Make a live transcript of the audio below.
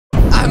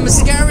I'm a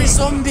scary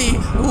zombie.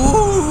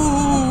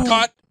 Ooh.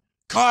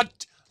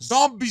 Cut.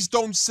 Zombies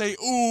don't say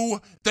ooh,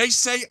 they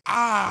say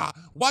ah.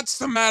 What's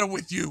the matter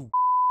with you?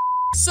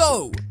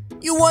 So,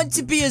 you want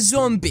to be a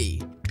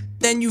zombie?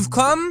 Then you've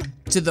come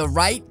to the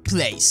right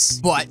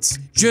place. But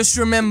just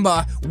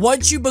remember,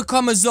 once you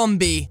become a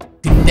zombie,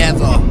 you can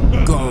never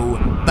go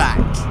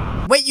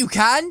back. Wait, you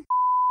can?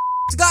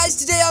 So guys,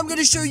 today I'm going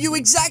to show you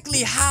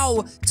exactly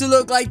how to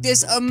look like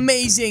this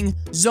amazing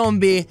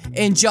zombie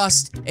in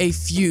just a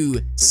few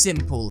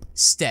simple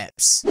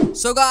steps.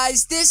 So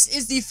guys, this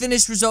is the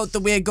finished result that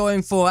we're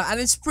going for, and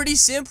it's pretty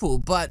simple,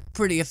 but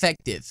pretty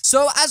effective.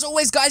 So as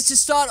always guys, to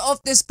start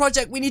off this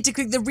project, we need to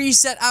click the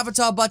reset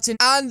avatar button,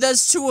 and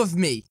there's two of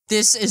me.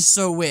 This is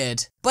so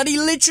weird. But he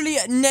literally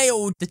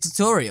nailed the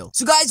tutorial.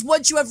 So guys,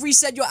 once you have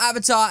reset your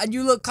avatar and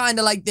you look kind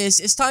of like this,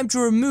 it's time to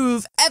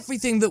remove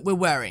everything that we're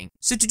wearing.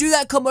 So to do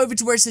that, come over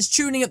to where it says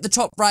tuning at the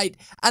top right,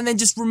 and then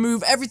just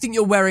remove everything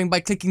you're wearing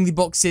by clicking the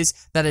boxes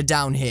that are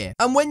down here.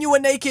 And when you are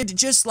naked,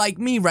 just like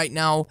me right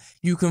now,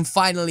 you can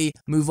finally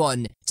move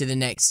on to the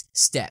next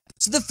step.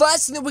 So the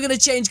first thing that we're going to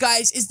change,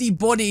 guys, is the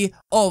body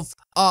of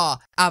our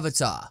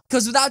avatar.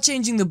 Because without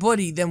changing the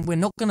body, then we're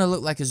not going to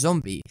look like a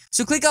zombie.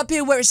 So click up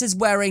here where it says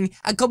wearing,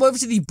 and come over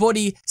to the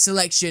body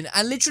selection,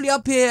 and literally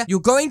up here, you're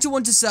going to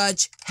want to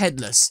search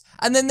headless.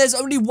 And then there's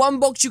only one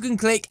box you can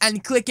click,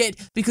 and click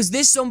it, because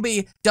this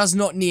zombie does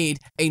not need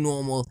a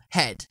normal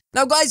head.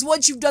 Now guys,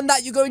 once you've done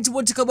that, you're going to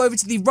want to come over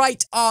to the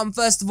right arm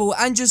first of all,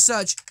 and just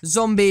search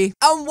zombie.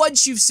 And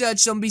once you've searched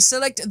zombie,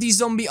 select the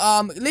zombie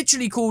arm,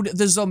 literally called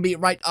the zombie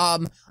right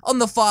arm, on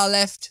the far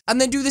left.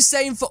 And then do the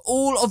same for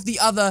all of the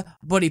other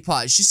body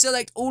parts. Just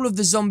select all of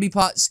the zombie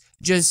parts,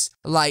 just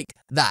like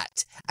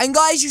that. And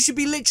guys, you should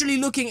be literally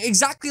looking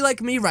exactly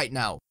like me right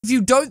now. If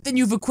you don't, then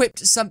you've equipped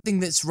something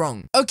that's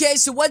wrong. Okay,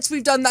 so once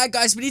we've done that,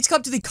 guys, we need to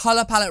come to the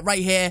color palette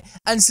right here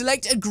and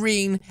select a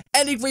green.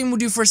 Any green will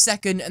do for a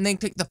second, and then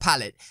click the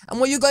palette. And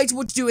what you're going to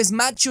want to do is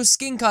match your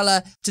skin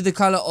color to the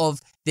color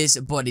of this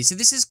body. So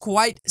this is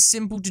quite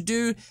simple to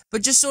do,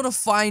 but just sort of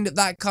find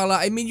that color.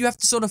 I mean, you have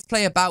to sort of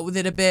play about with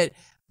it a bit,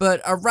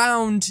 but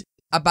around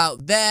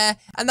about there,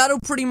 and that'll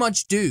pretty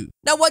much do.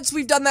 Now once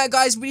we've done that,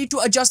 guys, we need to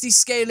adjust the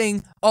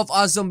scaling of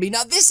our zombie.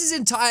 Now this is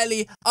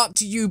entirely up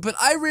to you, but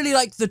I really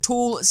like the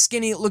tall,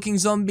 skinny looking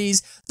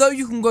zombies, though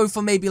you can go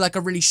for maybe like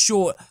a really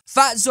short,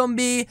 fat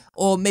zombie,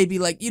 or maybe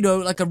like, you know,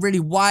 like a really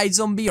wide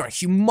zombie, or a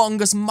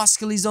humongous,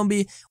 muscly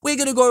zombie. We're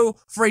gonna go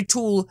for a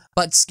tall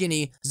but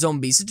skinny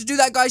zombie. So to do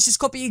that, guys, just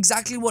copy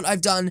exactly what I've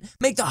done,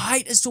 make the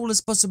height as tall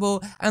as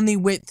possible, and the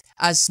width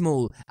as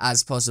small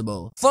as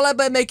possible, followed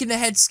by making the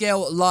head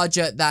scale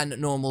larger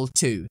than normal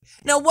too.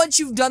 Now once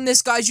you've done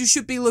this, guys, you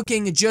should be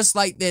looking just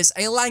like this,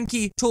 a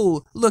lanky,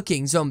 tall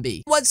looking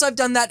zombie. Once I've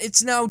done that,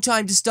 it's now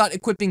time to start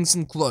equipping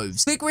some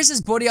clothes. Click where it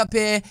says body up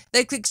here,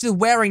 then click to the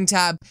wearing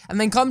tab, and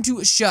then come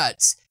to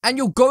shirts. And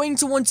you're going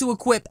to want to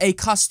equip a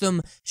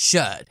custom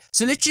shirt.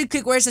 So literally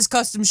click where it says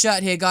custom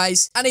shirt here,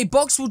 guys, and a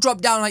box will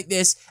drop down like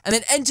this, and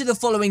then enter the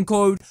following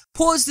code.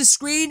 Pause the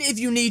screen if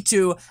you need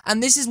to,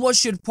 and this is what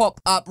should pop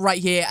up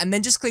right here, and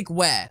then just click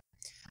wear.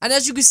 And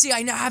as you can see,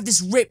 I now have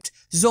this ripped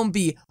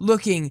zombie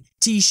looking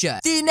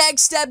t-shirt. The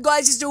next step,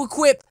 guys, is to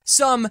equip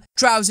some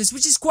trousers,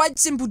 which is quite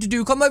simple to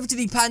do. Come over to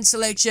the pants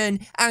selection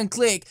and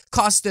click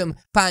custom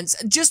pants.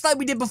 Just like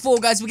we did before,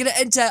 guys, we're going to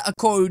enter a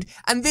code,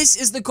 and this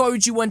is the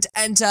code you want to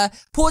enter.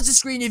 Pause the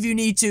screen if you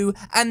need to,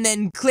 and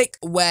then click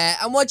wear.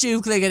 And once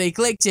you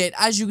clicked it,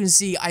 as you can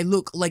see, I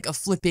look like a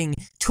flipping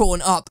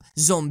torn up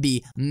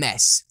zombie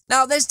mess.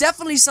 Now, there's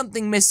definitely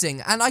something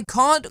missing, and I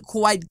can't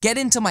quite get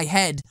into my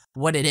head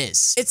what it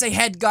is. It's a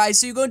head, guys,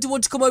 so you're going to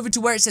want to come over to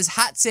where it says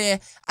hats here,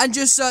 and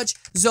just search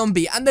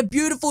zombie. And the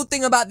beautiful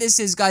thing about this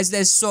is, guys,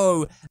 there's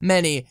so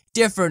many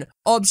different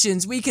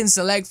options we can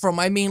select from.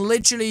 I mean,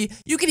 literally,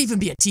 you can even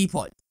be a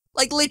teapot.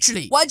 Like,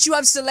 literally. Once you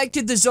have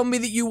selected the zombie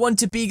that you want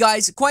to be,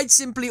 guys, quite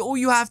simply, all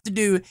you have to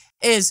do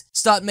is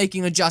start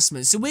making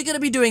adjustments. So we're going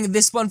to be doing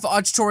this one for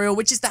our tutorial,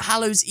 which is the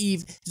Hallows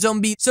Eve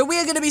zombie. So we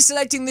are going to be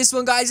selecting this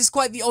one, guys. It's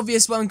quite the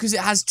obvious one because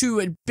it has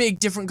two big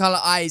different color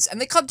eyes,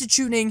 and they come to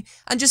tuning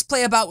and just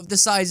play about with the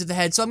size of the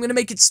head. So I'm going to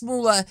make it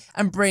smaller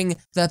and bring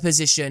the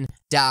position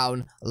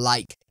down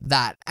like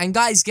that. And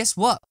guys, guess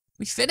what?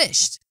 We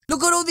finished.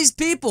 Look at all these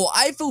people.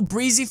 I feel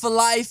breezy for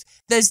life.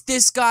 There's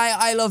this guy,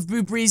 I love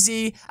Boo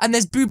Breezy, and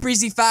there's Boo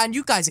Breezy fan.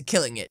 You guys are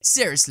killing it,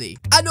 seriously.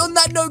 And on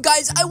that note,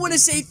 guys, I want to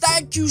say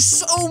thank you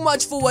so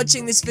much for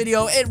watching this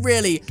video. It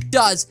really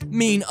does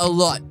mean a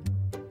lot.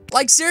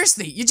 Like,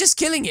 seriously, you're just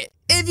killing it.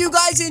 If you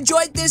guys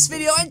enjoyed this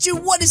video and you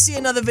want to see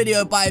another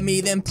video by me,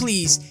 then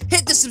please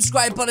hit the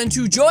subscribe button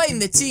to join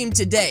the team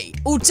today.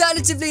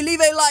 Alternatively,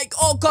 leave a like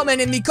or comment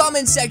in the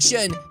comment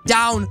section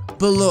down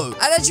below.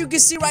 And as you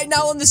can see right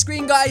now on the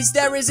screen, guys,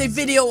 there is a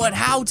video on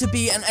how to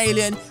be an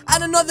alien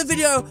and another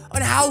video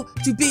on how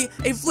to be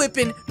a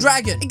flippin'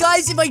 dragon. And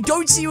guys, if I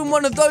don't see you in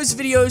one of those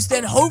videos,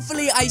 then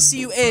hopefully I see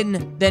you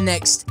in the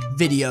next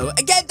video.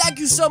 Again, thank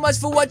you so much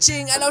for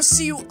watching, and I'll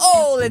see you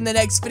all in the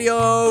next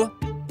video.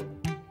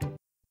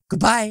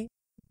 Goodbye.